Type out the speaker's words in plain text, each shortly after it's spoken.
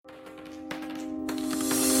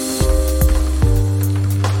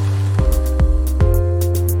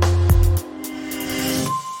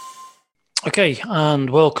Okay, and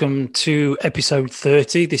welcome to episode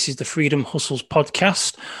 30. This is the Freedom Hustles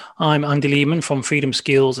podcast. I'm Andy Lehman from Freedom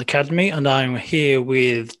Skills Academy, and I'm here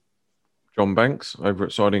with John Banks over at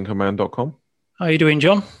sideincommand.com. How are you doing,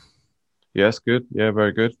 John? Yes, good. Yeah,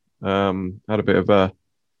 very good. Had a bit of a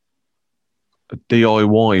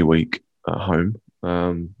DIY week at home.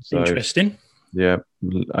 Interesting. Yeah,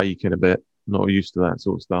 aching a bit. Not used to that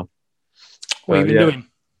sort of stuff. What have you been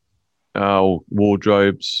doing?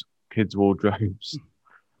 Wardrobes, kids' wardrobes.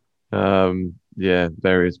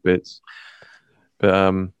 Various bits.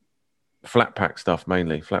 But flat pack stuff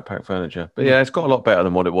mainly, flat pack furniture. But yeah, it's got a lot better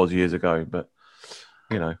than what it was years ago. But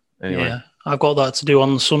anyway. Yeah, I've got that to do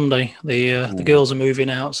on Sunday. The girls are moving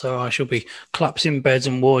out, so I shall be collapsing beds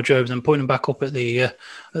and wardrobes and putting them back up at the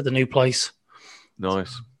new place.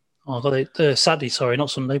 Nice. I got it Saturday, sorry, not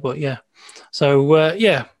Sunday, but yeah. So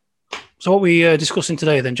So what are we discussing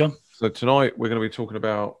today then, John? So tonight we're going to be talking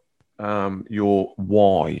about your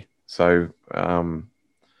why. So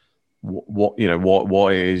what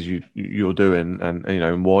it is you're doing,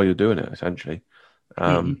 and why you're doing it essentially.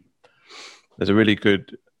 There's a really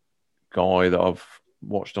good guy that I've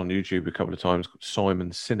watched on YouTube a couple of times called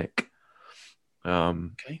Simon Sinek.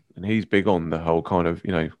 Okay. And he's big on the whole kind of,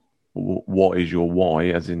 what is your why,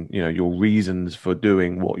 as in, your reasons for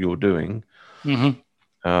doing what you're doing.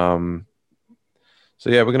 Mm-hmm. So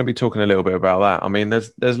yeah, we're going to be talking a little bit about that. I mean,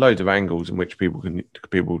 there's loads of angles in which people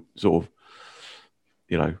sort of,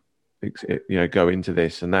 go into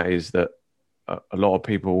this, and that is that a lot of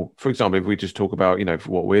people, for example, if we just talk about, for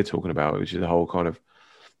what we're talking about, which is the whole kind of,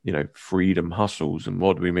 freedom hustles, and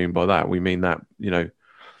what do we mean by that? We mean that,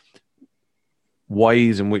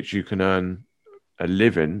 ways in which you can earn a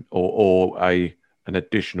living or an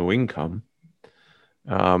additional income,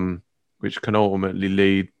 which can ultimately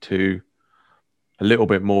lead to a little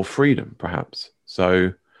bit more freedom, perhaps.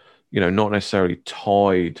 So, not necessarily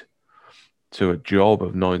tied to a job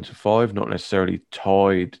of 9 to 5, not necessarily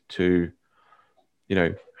tied to,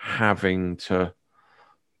 having to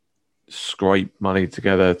scrape money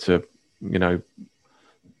together to,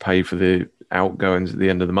 pay for the outgoings at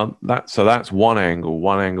the end of the month. That's one angle.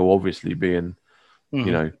 One angle obviously being,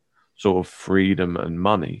 sort of freedom and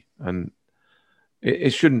money. And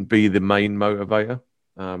it shouldn't be the main motivator.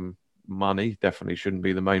 Money definitely shouldn't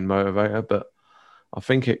be the main motivator, but I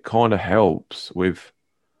think it kind of helps with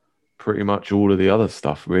pretty much all of the other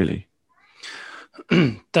stuff, really.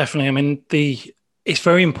 Definitely. I mean, it's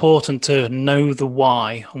very important to know the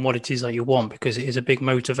why and what it is that you want, because it is a big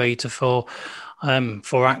motivator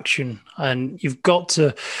for action. And you've got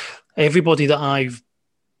to, everybody that I've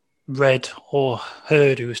read or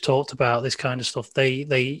heard who has talked about this kind of stuff,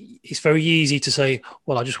 it's very easy to say,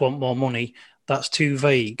 well, I just want more money. That's too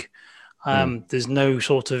vague. There's no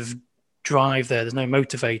sort of drive there. There's no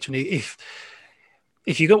motivator. And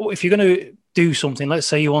if you're going to do something, let's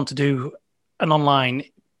say you want to do an online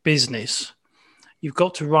business, you've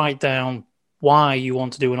got to write down why you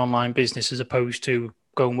want to do an online business as opposed to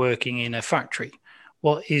going working in a factory.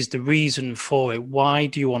 What is the reason for it? Why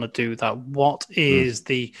do you want to do that? What is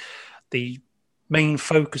the main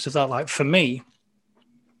focus of that? Like for me,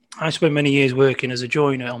 I spent many years working as a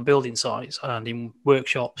joiner on building sites and in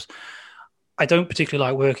workshops. I don't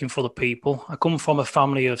particularly like working for the people. I come from a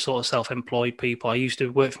family of sort of self-employed people. I used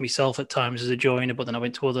to work for myself at times as a joiner, but then I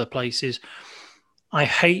went to other places. I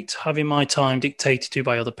hate having my time dictated to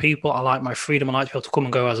by other people. I like my freedom. I like to be able to come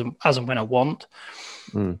and go as and when I want.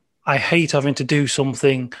 I hate having to do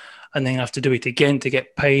something and then have to do it again to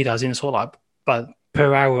get paid, as in sort of like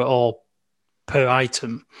per hour or per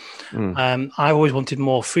item. I always wanted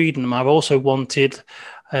more freedom. I've also wanted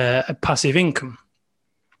a passive income.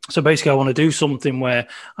 So basically, I want to do something where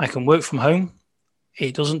I can work from home.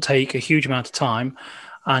 It doesn't take a huge amount of time,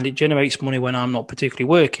 and it generates money when I'm not particularly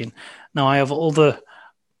working. Now, I have other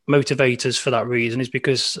motivators for that reason, is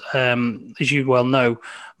because, as you well know,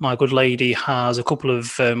 my good lady has a couple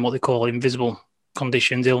of what they call invisible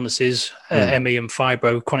conditions, illnesses, ME and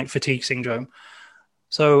fibro, chronic fatigue syndrome.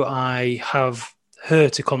 So I have her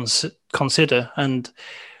to consider, and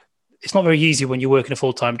it's not very easy when you're working a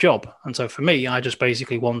full-time job. And so for me, I just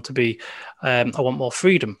basically want to be, I want more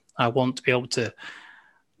freedom. I want to be able to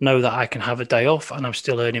know that I can have a day off and I'm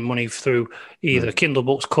still earning money through either Kindle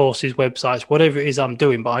books, courses, websites, whatever it is I'm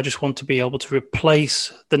doing. But I just want to be able to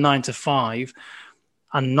replace the 9 to 5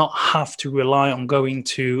 and not have to rely on going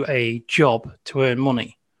to a job to earn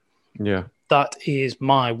money. Yeah. That is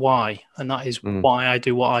my why. And that is why I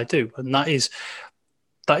do what I do. And that is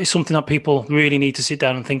something that people really need to sit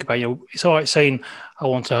down and think about. It's all right saying I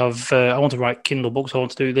want to write Kindle books, I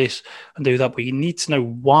want to do this and do that, but you need to know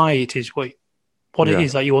why it is what it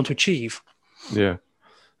is that you want to achieve. Yeah.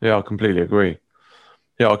 Yeah, I completely agree.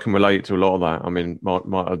 Yeah, I can relate to a lot of that. I mean,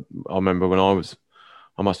 I remember when I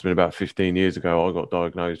must have been about 15 years ago, I got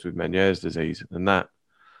diagnosed with Meniere's disease, and that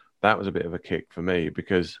was a bit of a kick for me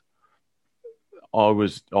because I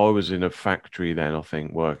was in a factory then, I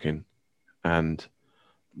think, working, and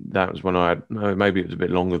that was when I had, no, maybe it was a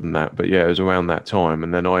bit longer than that, but yeah, it was around that time,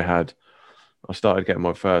 and then I started getting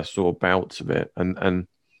my first sort of bouts of it, and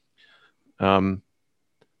um,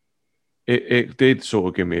 it did sort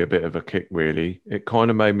of give me a bit of a kick, really. It kind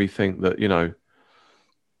of made me think that,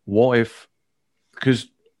 what if, because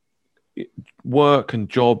work and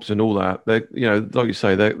jobs and all that, they, like you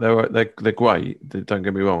say, they're great. Don't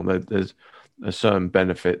get me wrong. There's certain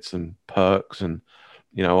benefits and perks, and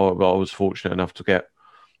I was fortunate enough to get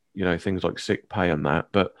things like sick pay and that,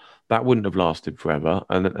 but that wouldn't have lasted forever.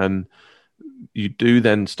 And you do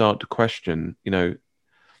then start to question,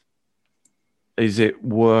 is it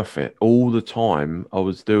worth it? All the time I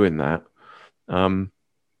was doing that,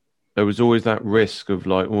 there was always that risk of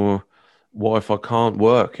like, well, what if I can't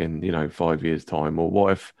work in 5 years time, or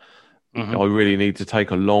what if I really need to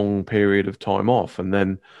take a long period of time off? And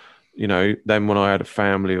then then when I had a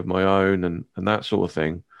family of my own and that sort of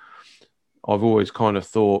thing, I've always kind of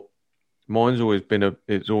thought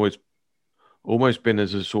it's always almost been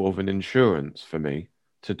as a sort of an insurance for me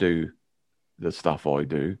to do the stuff I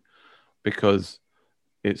do, because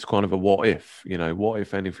it's kind of a what if, what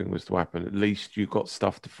if anything was to happen, at least you've got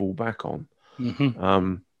stuff to fall back on.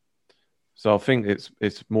 So I think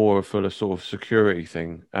it's more a full of sort of security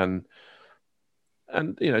thing, and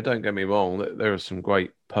don't get me wrong, there are some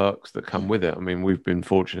great perks that come with it. I mean, we've been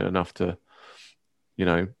fortunate enough to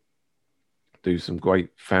do some great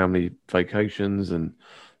family vacations, and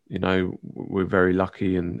we're very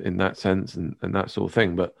lucky in that sense, and that sort of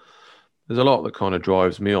thing. But there's a lot that kind of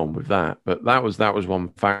drives me on with that. But that was one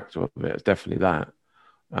factor of it. It's definitely that.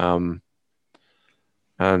 And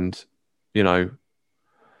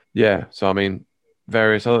yeah. So I mean,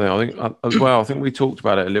 various other things. I think as well. I think we talked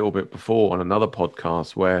about it a little bit before on another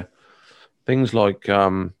podcast, where things like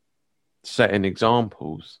setting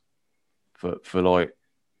examples for like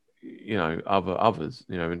others.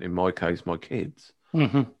 In my case, my kids.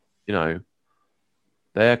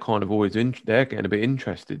 They're kind of always they're getting a bit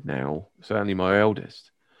interested now. Certainly, my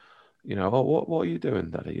eldest. Oh, what are you doing,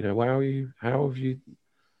 Daddy? What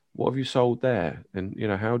have you sold there? And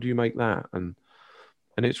how do you make that? And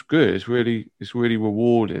it's good. It's really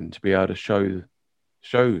rewarding to be able to show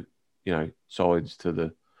sides to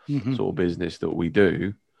the sort of business that we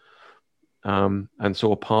do, and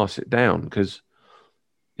sort of pass it down, because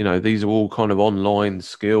these are all kind of online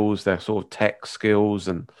skills. They're sort of tech skills,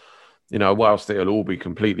 and whilst it'll all be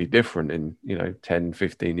completely different in 10,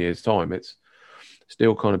 15 years time, it's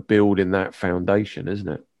still kind of building that foundation, isn't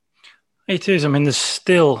it? It is. I mean, there's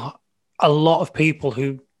still a lot of people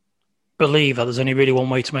who believe that there's only really one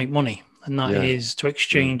way to make money, and that is to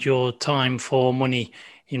exchange your time for money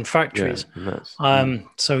in factories.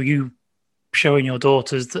 So you showing your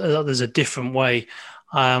daughters that there's a different way,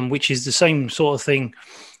 which is the same sort of thing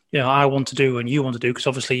I want to do and you want to do, because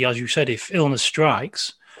obviously, as you said, if illness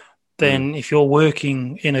strikes, then if you're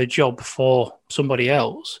working in a job for somebody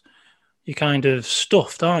else, you're kind of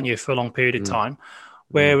stuffed, aren't you, for a long period of time?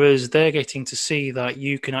 Whereas they're getting to see that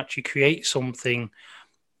you can actually create something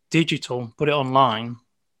digital, put it online,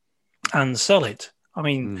 and sell it. I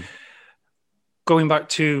mean, going back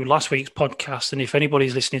to last week's podcast, and if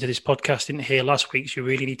anybody's listening to this podcast didn't hear last week's, you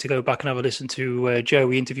really need to go back and have a listen to Joe.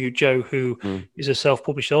 We interviewed Joe, who is a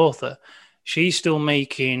self-published author. She's still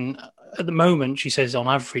making, at the moment, she says on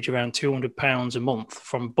average around £200 a month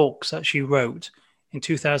from books that she wrote in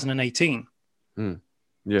 2018.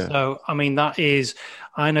 Yeah. So, I mean,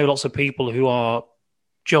 I know lots of people who are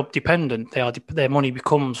job dependent. Their money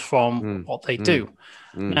becomes from what they do.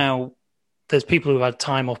 Now, there's people who had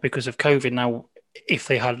time off because of COVID. Now, if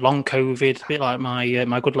they had long COVID, a bit like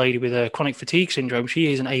my good lady with a chronic fatigue syndrome,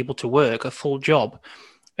 she isn't able to work a full job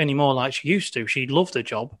anymore like she used to. She loved her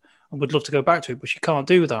job and would love to go back to it, but she can't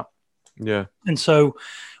do that. Yeah. And so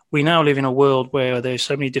we now live in a world where there's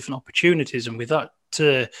so many different opportunities. And with that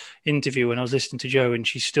interview, and I was listening to Joe, and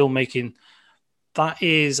she's still making, that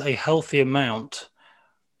is a healthy amount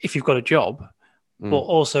if you've got a job. But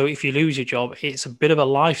also, if you lose your job, it's a bit of a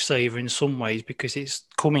lifesaver in some ways, because it's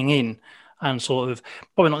coming in and sort of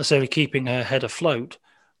probably not necessarily keeping her head afloat.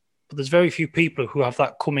 But there's very few people who have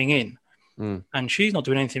that coming in. And she's not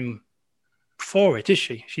doing anything for it, is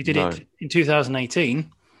she? She did it in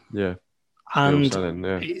 2018. Yeah. And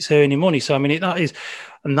it's earning money. So, I mean,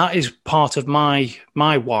 that is part of my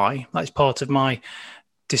why. That is part of my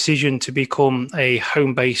decision to become a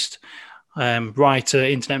home-based writer,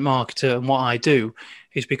 internet marketer, and what I do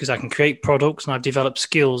is because I can create products and I've developed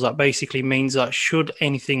skills that basically means that should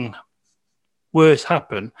anything worse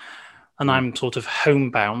happen and I'm sort of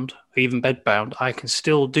homebound or even bedbound, I can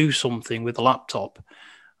still do something with a laptop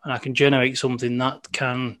and I can generate something that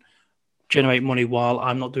can generate money while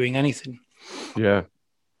I'm not doing anything. Yeah,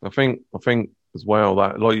 I think as well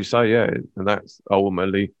that, like you say, yeah, and that's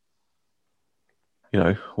ultimately,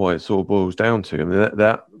 what it sort of boils down to. I mean,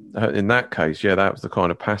 that in that case, yeah, that was the kind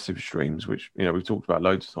of passive streams which we've talked about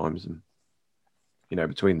loads of times, and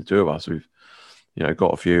between the two of us, we've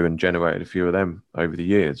got a few and generated a few of them over the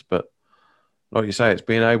years. But like you say, it's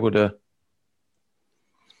being able to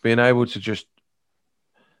just,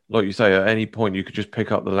 like you say, at any point you could just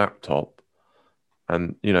pick up the laptop,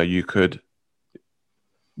 and you could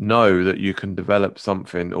know that you can develop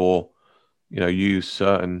something or use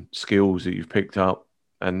certain skills that you've picked up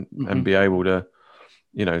and be able to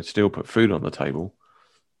still put food on the table,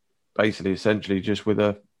 basically essentially just with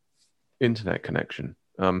a internet connection.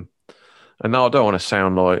 And now I don't want to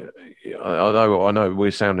sound like I know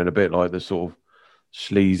we're sounding a bit like the sort of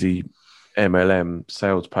sleazy MLM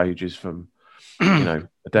sales pages from a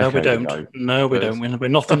decade ago. No, we don't. We're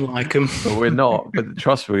nothing like them. But we're not. But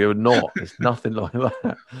trust me, we're not. It's nothing like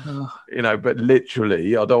that. But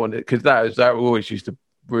literally, I don't want it, because that always used to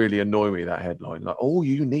really annoy me. That headline, like, all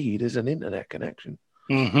you need is an internet connection.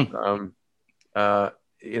 Mm-hmm.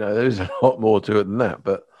 There's a lot more to it than that.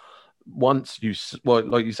 But once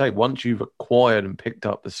like you say, once you've acquired and picked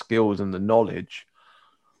up the skills and the knowledge,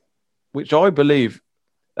 which I believe,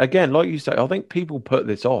 again, like you say, I think people put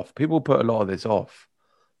this off. People put a lot of this off.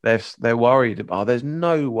 They're worried about, there's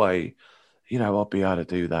no way, I'll be able to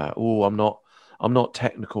do that. Oh, I'm not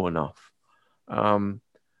technical enough. I'm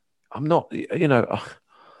not,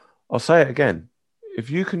 I'll say it again. If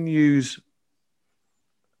you can use,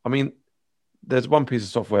 there's one piece of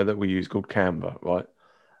software that we use called Canva, right?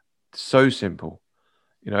 So simple.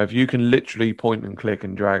 If you can literally point and click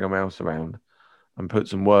and drag a mouse around and put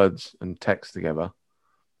some words and text together,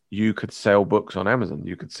 you could sell books on Amazon.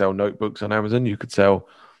 You could sell notebooks on Amazon. You could sell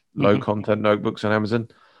low content notebooks on Amazon.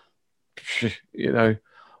 I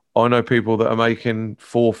know people that are making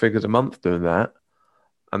 4 figures a month doing that,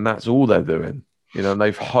 and that's all they're doing. And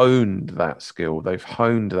they've honed that skill. They've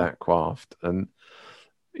honed that craft. And,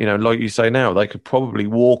 like you say now, they could probably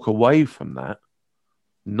walk away from that,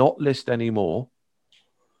 not list anymore,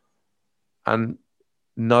 and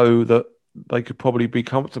know that they could probably be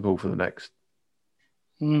comfortable for the next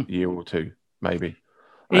year or two, maybe.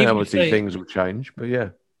 And obviously things will change, but yeah.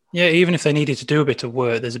 Yeah, even if they needed to do a bit of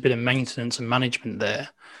work, there's a bit of maintenance and management there.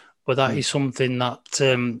 But that is something that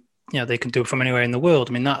they can do from anywhere in the world.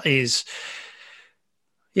 That is,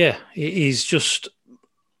 it is just,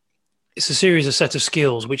 it's a series of set of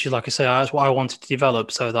skills, which is, like I say, that's what I wanted to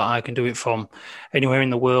develop so that I can do it from anywhere in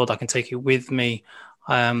the world. I can take it with me.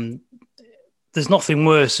 There's nothing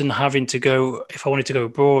worse than having to go, if I wanted to go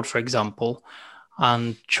abroad, for example,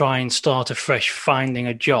 and try and start afresh finding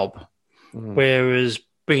a job. Whereas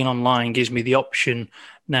being online gives me the option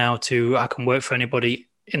now I can work for anybody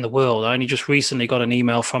in the world. I only just recently got an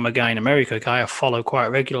email from a guy in America, a guy I follow quite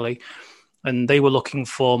regularly, and they were looking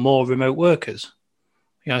for more remote workers.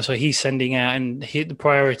 So he's sending out, and the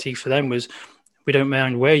priority for them was, we don't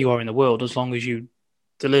mind where you are in the world as long as you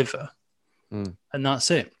deliver. And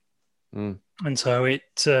that's it. And so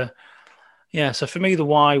so for me, the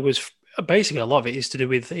why was basically, a lot of it is to do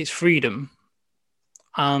with its freedom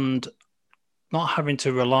and not having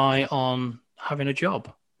to rely on having a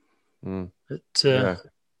job. I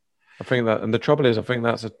think that, and the trouble is, I think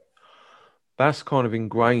that's kind of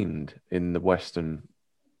ingrained in the Western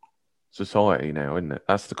society now, isn't it?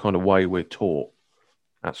 That's the kind of way we're taught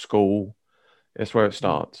at school. That's where it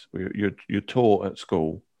starts. You're taught at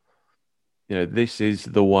school, this is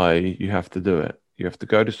the way you have to do it. You have to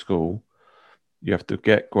go to school, you have to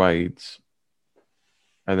get grades,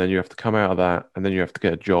 and then you have to come out of that, and then you have to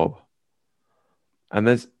get a job. And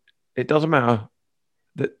it doesn't matter.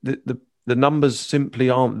 The numbers simply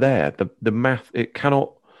aren't there. The math, it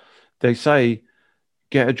cannot. They say,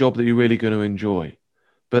 get a job that you're really going to enjoy,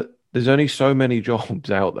 but there's only so many jobs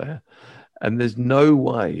out there, and there's no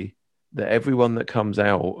way that everyone that comes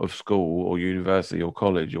out of school or university or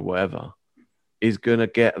college or whatever is going to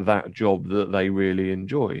get that job that they really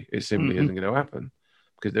enjoy. It simply isn't going to happen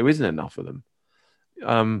because there isn't enough of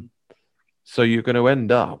them. So you're going to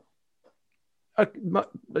end up, I don't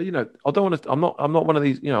want to, I'm not one of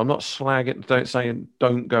these, I'm not slagging, saying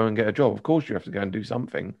don't go and get a job. Of course you have to go and do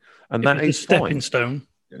something. And that is a stepping stone.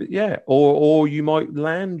 Yeah. Or you might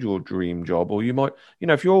land your dream job, or you might,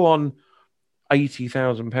 if you're on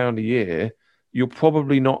 £80,000 a year, you're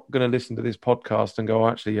probably not going to listen to this podcast and go,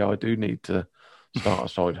 actually, yeah, I do need to start a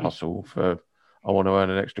side hustle I want to earn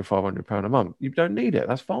an extra £500 a month. You don't need it.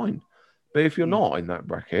 That's fine. But if you're not in that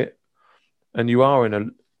bracket and you are in a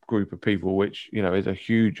group of people, which, is a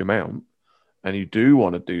huge amount, and you do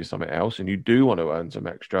want to do something else and you do want to earn some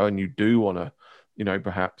extra and you do want to,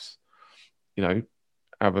 perhaps,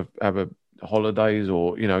 have a holidays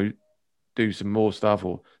or, do some more stuff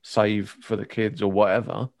or save for the kids or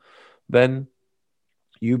whatever, then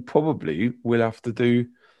you probably will have to do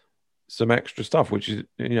some extra stuff, which is,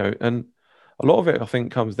 and a lot of it, I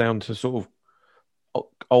think, comes down to sort of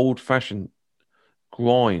old-fashioned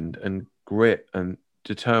grind and grit and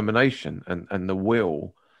determination and the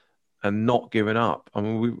will and not giving up. I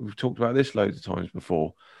mean, we've talked about this loads of times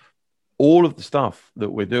before. All of the stuff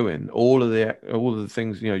that we're doing, all of the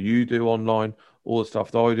things, you do online, all the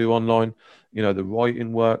stuff that I do online, the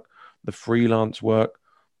writing work, the freelance work,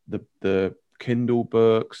 the Kindle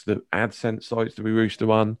books, the AdSense sites that we used to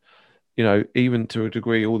run, even to a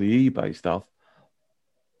degree, all the eBay stuff.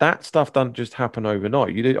 That stuff doesn't just happen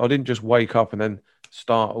overnight. I didn't just wake up and then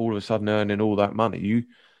start all of a sudden earning all that money.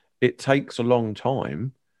 It takes a long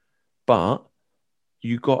time, but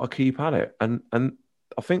you got to keep at it. And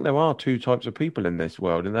I think there are two types of people in this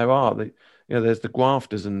world, and there's the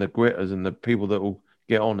grafters and the gritters and the people that will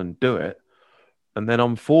get on and do it. And then,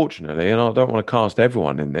 unfortunately, and I don't want to cast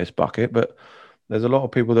everyone in this bucket, but there's a lot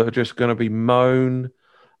of people that are just going to be moan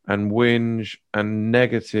and whinge and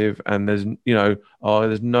negative, and there's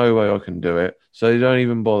there's no way I can do it, so they don't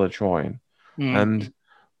even bother trying. And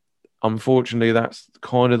unfortunately, that's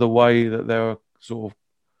kind of the way that they're sort of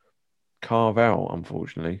carve out,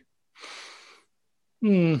 unfortunately.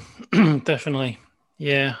 Definitely.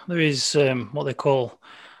 Yeah, there is what they call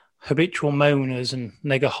habitual moaners and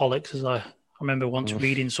negaholics, as I remember once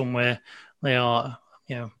reading somewhere. They are,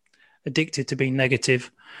 addicted to being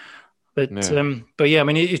negative. But yeah, I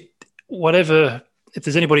mean, whatever. If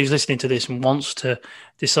there's anybody who's listening to this and wants to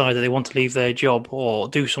decide that they want to leave their job or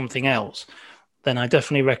do something else, then I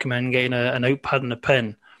definitely recommend getting a notepad and a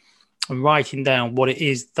pen and writing down what it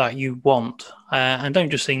is that you want. And don't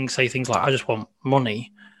just say things like, I just want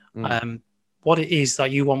money. What it is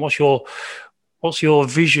that you want. What's your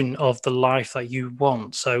vision of the life that you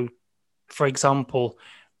want? So, for example,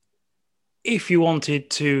 if you wanted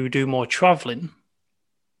to do more traveling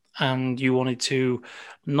and you wanted to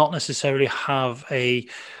not necessarily have a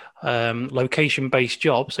location-based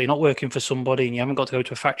job, so you're not working for somebody and you haven't got to go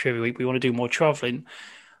to a factory every week, but you want to do more traveling,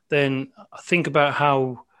 then think about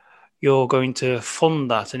how you're going to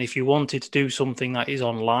fund that. And if you wanted to do something that is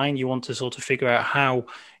online, you want to sort of figure out how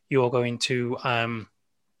you're going to,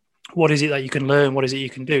 what is it that you can learn? What is it you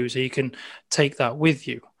can do? So you can take that with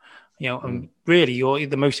you, and really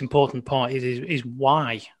the most important part is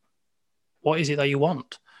why. What is it that you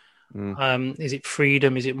want? Is it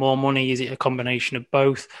freedom? Is it more money? Is it a combination of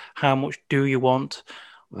both? How much do you want?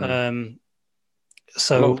 So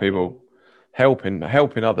a lot of people helping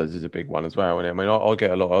others is a big one as well. I mean, I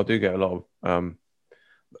do get a lot of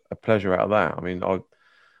pleasure out of that. I mean,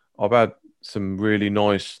 I've had some really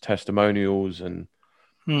nice testimonials and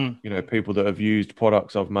people that have used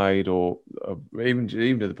products I've made, or even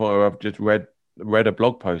to the point where I've just read a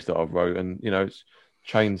blog post that I've wrote, and it's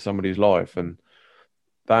changed somebody's life, and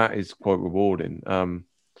that is quite rewarding.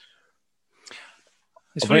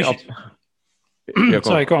 It's funny.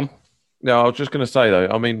 Sorry, go on. No, I was just going to say though.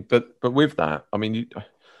 I mean, but with that, I mean,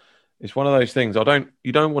 it's one of those things.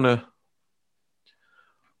 You don't want to.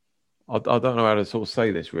 I don't know how to sort of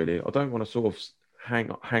say this really. I don't want to sort of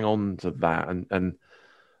hang on to that, and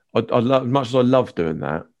I love, as much as I love doing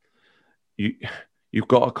that, you've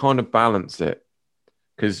got to kind of balance it,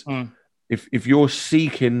 because if you're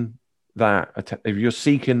seeking that,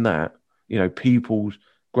 people's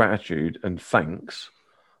gratitude and thanks,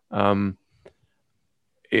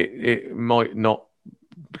 it might not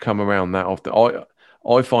come around that often.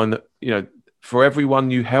 I find that for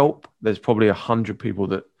everyone you help, there's probably 100 people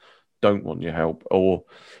that don't want your help, or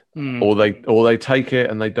they take it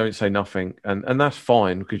and they don't say nothing, and that's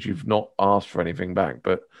fine because you've not asked for anything back.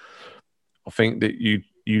 But I think that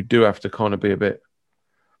you do have to kind of be a bit,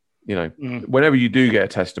 whenever you do get a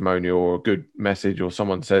testimonial or a good message, or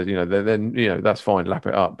someone says, then that's fine, lap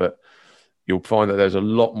it up. But you'll find that there's a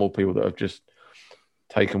lot more people that have just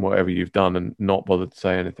taken whatever you've done and not bothered to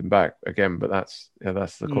say anything back again. But that's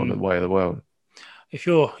the kind of way of the world. If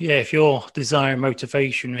your desire and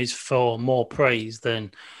motivation is for more praise,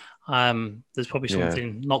 then there's probably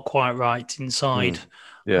something not quite right inside.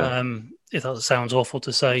 Yeah. If that sounds awful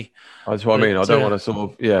to say. That's what I mean. I don't want to sort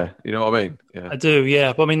of, you know what I mean? Yeah. I do,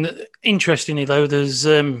 yeah. But I mean, interestingly though, there's,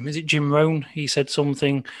 is it Jim Rohn? He said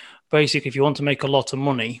something, basically, if you want to make a lot of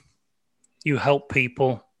money, you help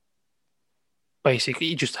people. Basically,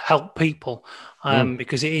 you just help people,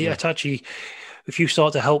 because it actually, if you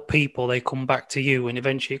start to help people, they come back to you, and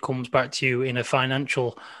eventually it comes back to you in a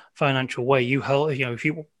financial way. You help, if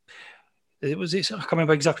you, I can't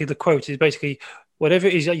remember exactly the quote. It's basically whatever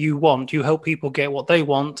it is that you want, you help people get what they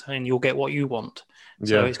want, and you'll get what you want.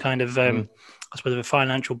 So it's kind of, I suppose, a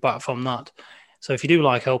financial back from that. So if you do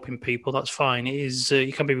like helping people, that's fine. It is,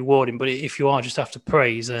 you can be rewarding, but if you are just after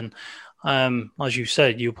praise, then, as you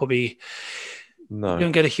said, you'll probably you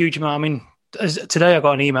don't get a huge amount. I mean, today I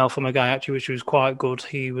got an email from a guy actually, which was quite good.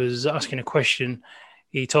 He was asking a question.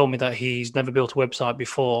 He told me that he's never built a website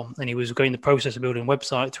before, and he was going the process of building a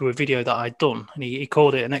website through a video that I'd done, and he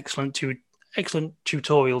called it an excellent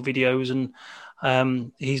tutorial videos.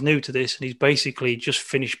 And he's new to this, and he's basically just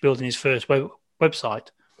finished building his first website,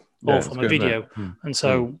 all from a video. And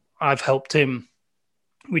so I've helped him,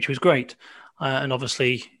 which was great, and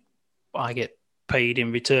obviously I get paid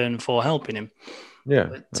in return for helping him.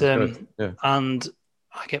 And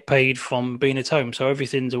I get paid from being at home, so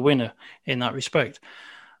everything's a winner in that respect.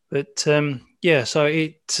 But so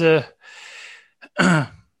it you've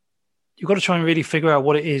got to try and really figure out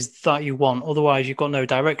what it is that you want. Otherwise, you've got no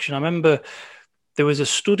direction. I remember there was a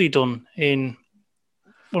study done in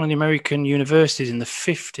one of the American universities in the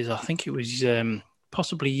 50s. I think it was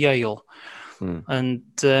possibly Yale, and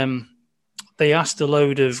they asked a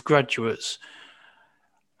load of graduates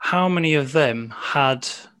how many of them had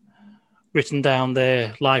written down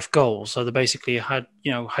their life goals. So they basically had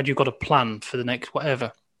you got a plan for the next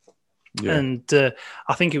whatever. Yeah. And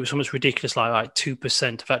I think it was almost ridiculous, like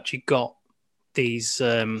 2% have actually got these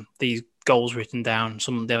goals written down.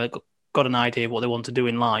 Some they've got an idea of what they want to do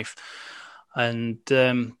in life. And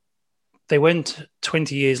they went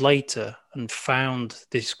 20 years later and found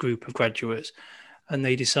this group of graduates, and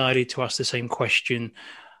they decided to ask the same question,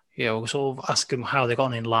 sort of ask them how they got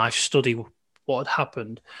on in life, study what had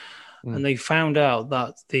happened. And they found out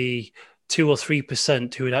that the 2 or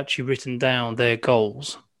 3% who had actually written down their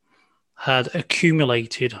goals had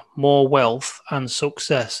accumulated more wealth and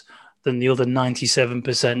success than the other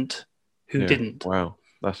 97% who didn't. Wow,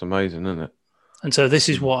 that's amazing, isn't it? And so this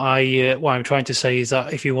is what I'm trying to say is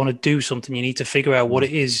that if you want to do something, you need to figure out what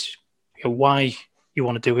it is, why you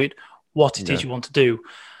want to do it, what it is you want to do,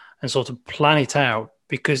 and sort of plan it out,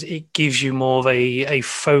 because it gives you more of a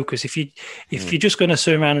focus. If you're just going to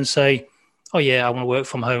sit around and say, "Oh yeah, I want to work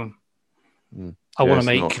from home, I want to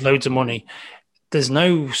make loads of money," there's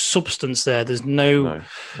no substance there. There's no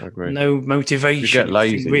motivation. You get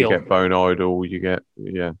lazy, you get bone idle, you get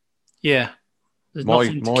There's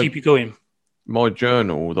nothing to keep you going. My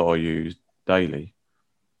journal that I use daily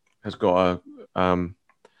has got a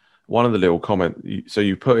one of the little comments. So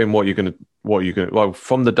you put in what you're going to. Well,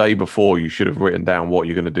 from the day before, you should have written down what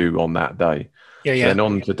you're going to do on that day. Then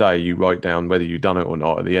on today, you write down whether you've done it or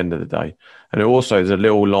not at the end of the day. And it also there's a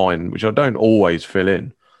little line, which I don't always fill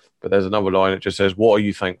in, but there's another line that just says, "What are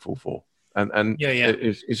you thankful for?" And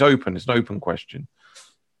it's open. It's an open question.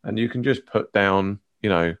 And you can just put down,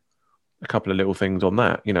 a couple of little things on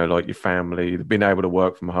that, like your family, being able to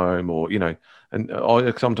work from home, or,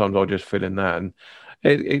 and sometimes I'll just fill in that. And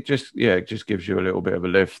it just gives you a little bit of a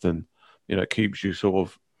lift, and, keeps you sort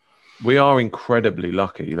of, we are incredibly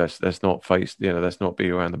lucky. Let's not face, let's not be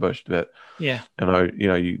around the bush a bit. Yeah.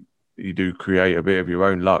 You do create a bit of your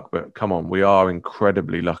own luck, but come on, we are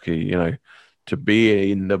incredibly lucky, to be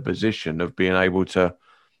in the position of being able to,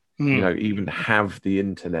 even have the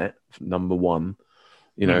internet, number one,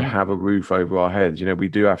 have a roof over our heads. We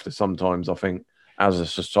do have to sometimes, I think, as a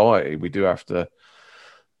society, we do have to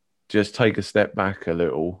just take a step back a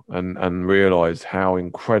little and realize how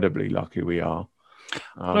incredibly lucky we are.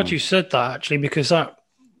 Glad you said that, actually, because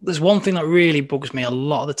there's one thing that really bugs me a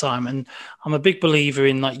lot of the time, and I'm a big believer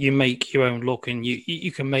in that you make your own luck and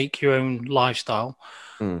you can make your own lifestyle.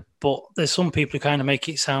 But there's some people who kind of make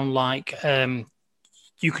it sound like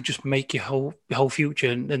you could just make your whole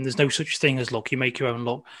future, and there's no such thing as luck. You make your own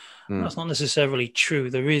luck. That's not necessarily true.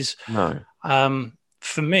 There is. No.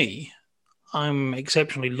 For me, I'm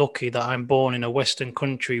exceptionally lucky that I'm born in a Western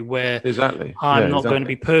country where I'm not going to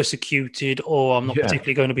be persecuted, or I'm not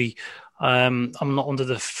particularly going to be. I'm not under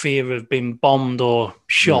the fear of being bombed or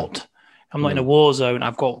shot. I'm not in a war zone.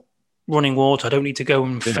 I've got running water. I don't need to go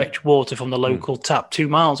and fetch water from the local tap 2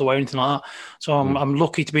 miles away or anything like that. So I'm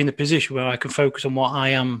lucky to be in the position where I can focus on what I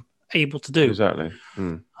am able to do. Exactly.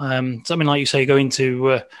 Something like you say, going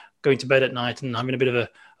to going to bed at night and having a bit of a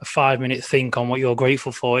 5-minute think on what you're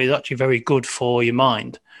grateful for is actually very good for your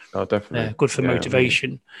mind. Oh, definitely. Good for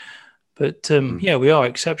motivation. But yeah, we are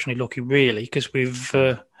exceptionally lucky, really, because we've,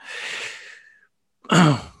 we're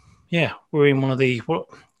in one of the, one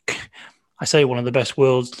of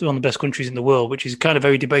the best countries in the world, which is kind of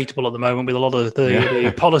very debatable at the moment with a lot of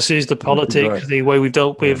the policies, the politics, right. The way we've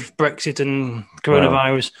dealt with Brexit and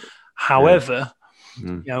coronavirus. Wow. However,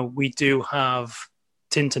 we do have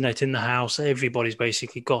internet in the house. Everybody's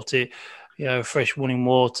basically got it. Fresh running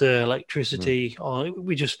water, electricity.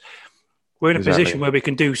 We're in a position where we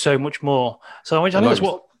can do so much more. So I think that's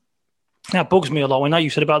what that bugs me a lot. When you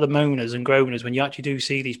said about the moaners and groaners, when you actually do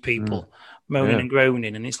see these people moaning and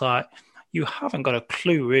groaning, and it's like you haven't got a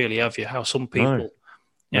clue, really, have you? How some people,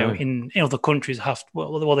 in other countries have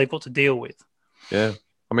what they've got to deal with. Yeah,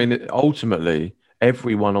 I mean, ultimately,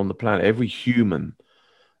 everyone on the planet, every human,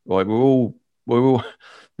 right?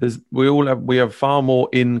 We have far more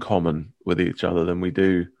in common with each other than we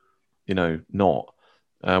do, not.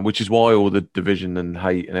 Which is why all the division and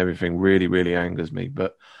hate and everything really, really angers me.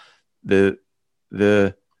 But we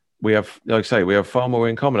have, like I say, we have far more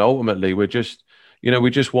in common. Ultimately, we just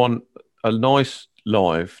want a nice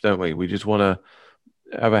life, don't we? We just want to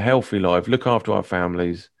have a healthy life, look after our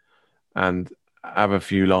families, and have a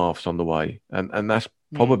few laughs on the way. And that's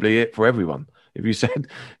probably it for everyone. If you said,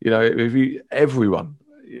 everyone,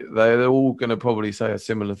 they're all going to probably say a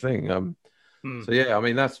similar thing. So yeah, I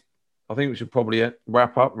mean, I think we should probably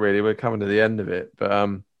wrap up, really. We're coming to the end of it.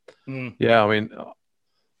 But, yeah, I mean,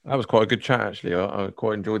 that was quite a good chat, actually. I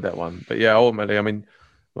quite enjoyed that one. But, yeah, ultimately, I mean,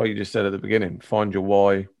 like you just said at the beginning, find your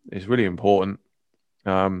why is really important.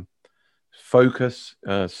 Focus,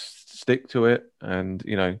 stick to it. And,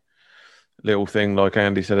 little thing like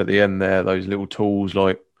Andy said at the end there, those little tools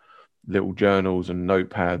like little journals and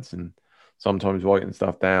notepads and sometimes writing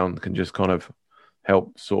stuff down can just kind of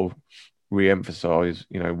help sort of re-emphasize,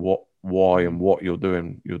 why and what you're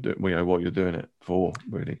doing, what you're doing it for,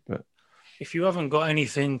 really. But if you haven't got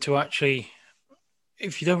anything to actually,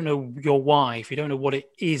 if you don't know your why, if you don't know what it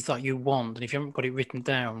is that you want, and if you haven't got it written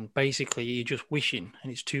down, basically you're just wishing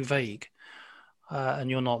and it's too vague, and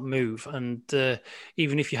you're not moved. And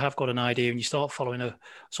even if you have got an idea and you start following a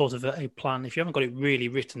sort of a plan, if you haven't got it really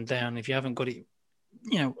written down, if you haven't got it,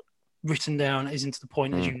 written down isn't to the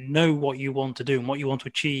point as you know what you want to do and what you want to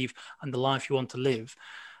achieve and the life you want to live,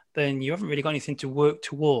 then you haven't really got anything to work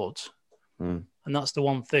towards. And that's the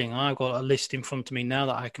one thing. I've got a list in front of me now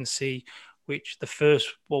that I can see, which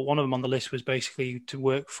one of them on the list was basically to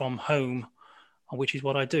work from home, which is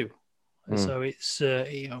what I do. So it's,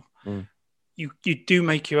 you do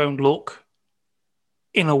make your own luck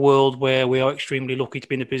in a world where we are extremely lucky to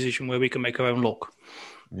be in a position where we can make our own luck.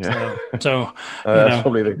 Yeah. So that's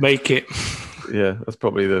probably make it. Yeah, that's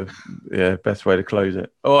probably the best way to close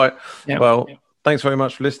it. All right. Yep. Well, thanks very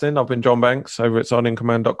much for listening. I've been John Banks over at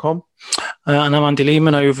SightInCommand.com. And I'm Andy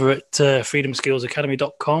Lehman over at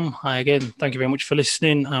FreedomSkillsAcademy.com. Again, thank you very much for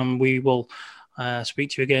listening, and we will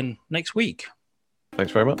speak to you again next week.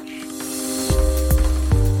 Thanks very much.